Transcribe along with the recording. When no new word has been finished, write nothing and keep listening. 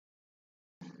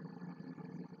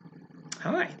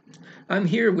Hi, I'm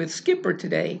here with Skipper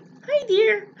today. Hi,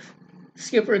 dear.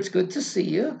 Skipper, it's good to see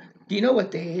you. Do you know what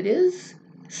day it is?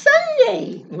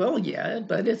 Sunday. Well, yeah,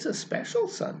 but it's a special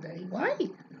Sunday. Why?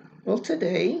 Well,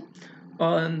 today,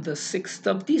 on the 6th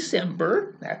of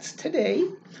December, that's today,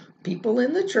 people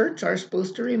in the church are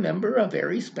supposed to remember a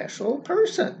very special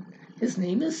person. His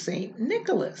name is St.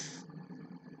 Nicholas.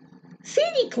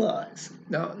 Santa Claus.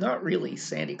 No, not really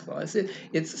Santa Claus.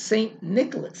 It's St.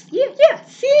 Nicholas. Yeah,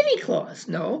 Santa Claus.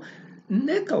 No,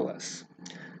 Nicholas.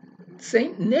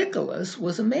 St. Nicholas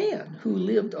was a man who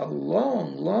lived a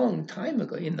long, long time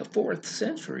ago, in the 4th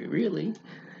century, really.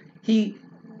 He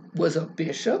was a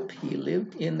bishop. He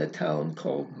lived in the town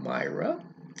called Myra.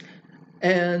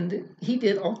 And he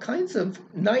did all kinds of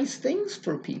nice things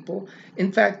for people.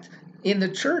 In fact, in the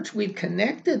church, we've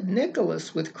connected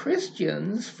Nicholas with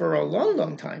Christians for a long,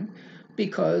 long time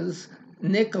because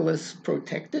Nicholas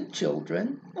protected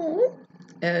children,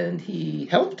 and he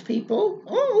helped people,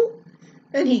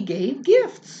 and he gave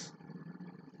gifts.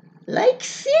 Like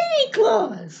Santa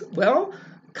Claus. Well,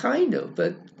 kind of,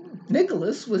 but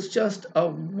Nicholas was just a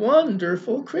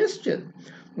wonderful Christian.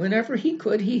 Whenever he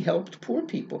could, he helped poor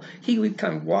people. He would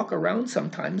kind of walk around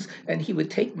sometimes and he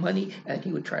would take money and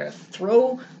he would try to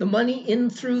throw the money in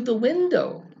through the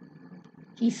window.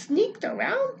 He sneaked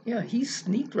around? Yeah, he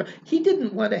sneaked around. He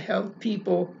didn't want to have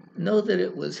people know that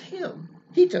it was him.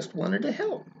 He just wanted to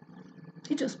help.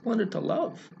 He just wanted to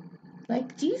love.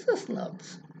 Like Jesus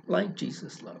loves. Like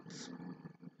Jesus loves.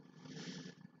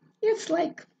 It's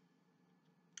like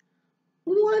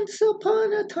once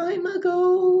upon a time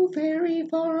ago, very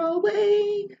far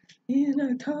away, in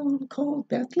a town called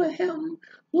Bethlehem,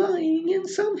 lying in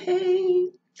some hay,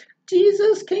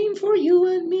 Jesus came for you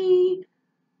and me,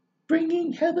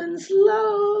 bringing heaven's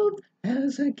love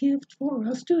as a gift for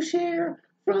us to share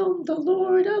from the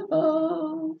Lord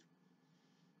above.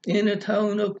 In a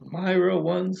town of Myra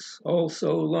once,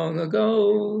 also long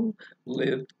ago,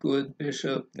 lived good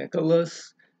Bishop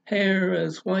Nicholas, hair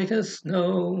as white as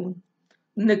snow.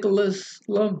 Nicholas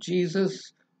loved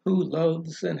Jesus, who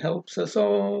loves and helps us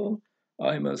all.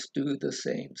 I must do the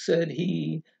same, said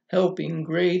he, helping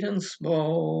great and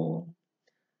small.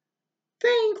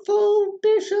 Thankful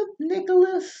Bishop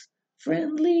Nicholas,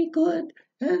 friendly, good,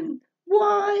 and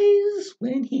wise,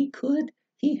 when he could,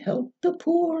 he helped the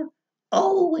poor,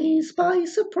 always by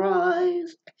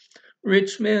surprise.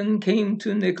 Rich men came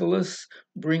to Nicholas,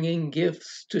 bringing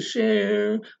gifts to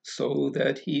share, so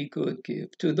that he could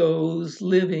give to those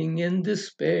living in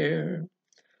despair.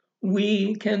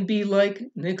 We can be like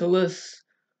Nicholas,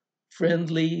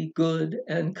 friendly, good,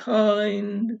 and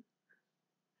kind,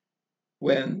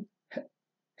 when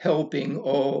helping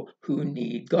all who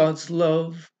need God's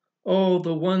love, all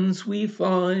the ones we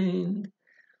find.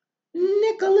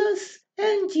 Nicholas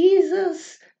and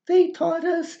Jesus, they taught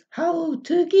us how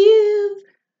to give.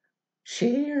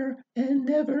 Share and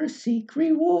never seek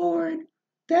reward.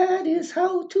 That is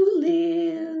how to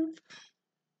live.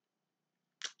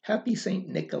 Happy St.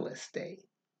 Nicholas Day.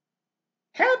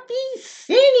 Happy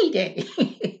Sunny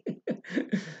Day.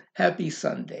 Happy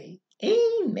Sunday.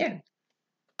 Amen.